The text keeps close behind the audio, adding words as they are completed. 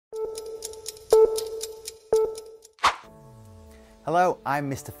Hello, I'm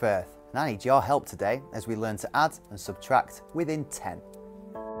Mr. Firth, and I need your help today as we learn to add and subtract within 10.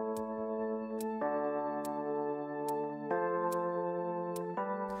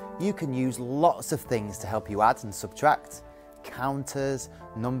 You can use lots of things to help you add and subtract: counters,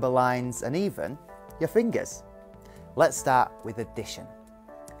 number lines, and even your fingers. Let's start with addition.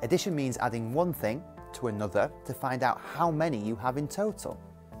 Addition means adding one thing to another to find out how many you have in total.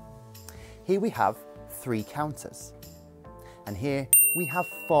 Here we have 3 counters, and here we have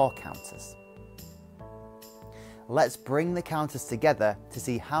 4 counters. Let's bring the counters together to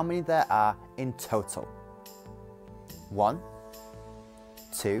see how many there are in total. 1,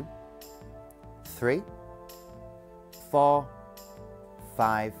 2, 3, 4,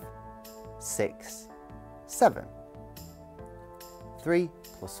 5, 6, 7. 3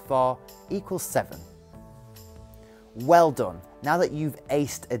 plus 4 equals 7. Well done. Now that you've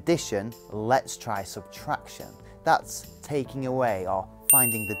aced addition, let's try subtraction. That's taking away or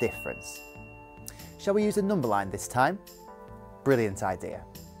finding the difference. Shall we use a number line this time? Brilliant idea.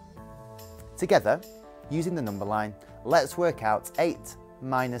 Together, using the number line, let's work out 8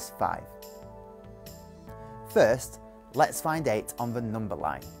 minus 5. First, let's find 8 on the number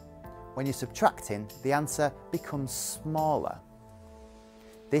line. When you're subtracting, the answer becomes smaller.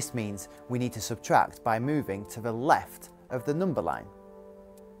 This means we need to subtract by moving to the left of the number line.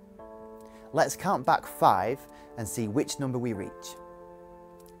 Let's count back 5 and see which number we reach.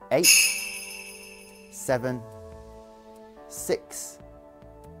 8, 7, 6,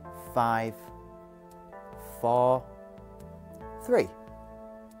 5, 4, 3.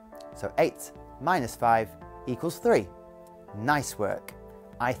 So 8 minus 5 equals 3. Nice work.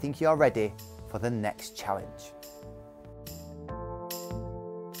 I think you're ready for the next challenge.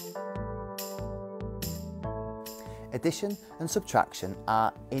 Addition and subtraction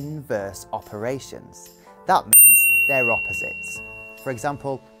are inverse operations. That means they're opposites. For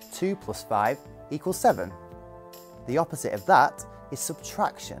example, 2 plus 5 equals 7. The opposite of that is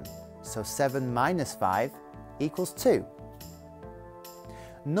subtraction, so 7 minus 5 equals 2.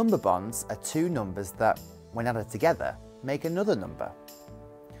 Number bonds are two numbers that, when added together, make another number.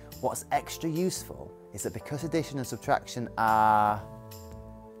 What's extra useful is that because addition and subtraction are...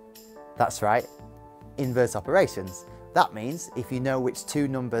 that's right, inverse operations. That means if you know which two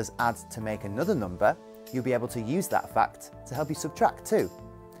numbers add to make another number, you'll be able to use that fact to help you subtract too.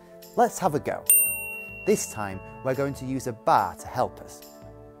 Let's have a go. This time we're going to use a bar to help us.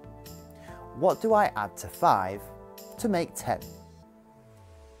 What do I add to 5 to make 10?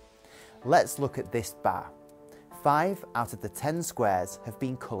 Let's look at this bar. 5 out of the 10 squares have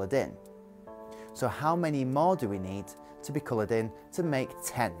been coloured in. So how many more do we need to be coloured in to make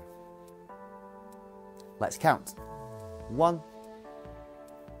 10? Let's count. 1,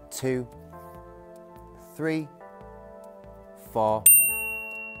 2, 3, 4,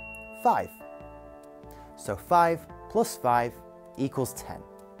 5. So 5 plus 5 equals 10.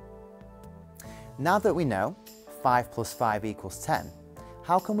 Now that we know 5 plus 5 equals 10,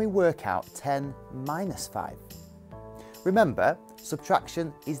 how can we work out 10 minus 5? Remember,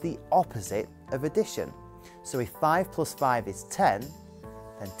 subtraction is the opposite of addition. So if 5 plus 5 is 10,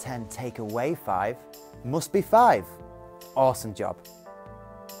 then 10 take away 5 must be 5. Awesome job.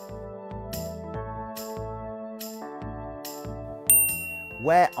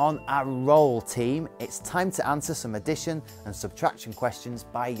 We're on a roll, team. It's time to answer some addition and subtraction questions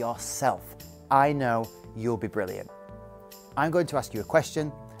by yourself. I know you'll be brilliant. I'm going to ask you a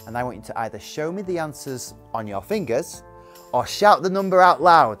question, and I want you to either show me the answers on your fingers or shout the number out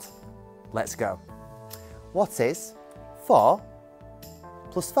loud. Let's go. What is 4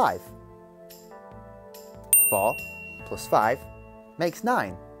 plus 5? 4 plus 5 makes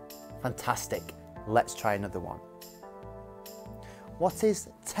 9. Fantastic. Let's try another one. What is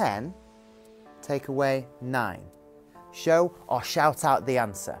 10 take away 9? Show or shout out the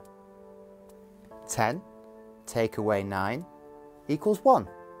answer. 10 take away 9 equals 1.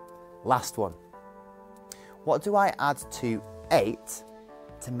 Last one. What do I add to 8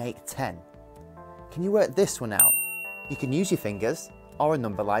 to make 10? Can you work this one out? You can use your fingers or a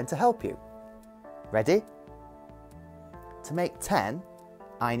number line to help you. Ready? To make 10,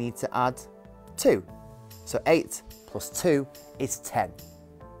 I need to add 2. So 8 plus 2 is 10.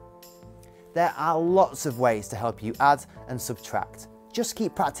 There are lots of ways to help you add and subtract. Just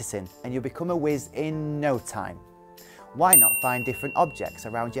keep practicing and you'll become a whiz in no time. Why not find different objects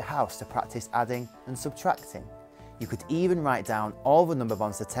around your house to practice adding and subtracting? You could even write down all the number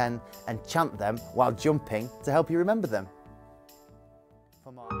bonds to 10 and chant them while jumping to help you remember them.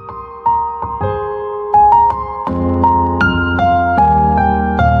 For more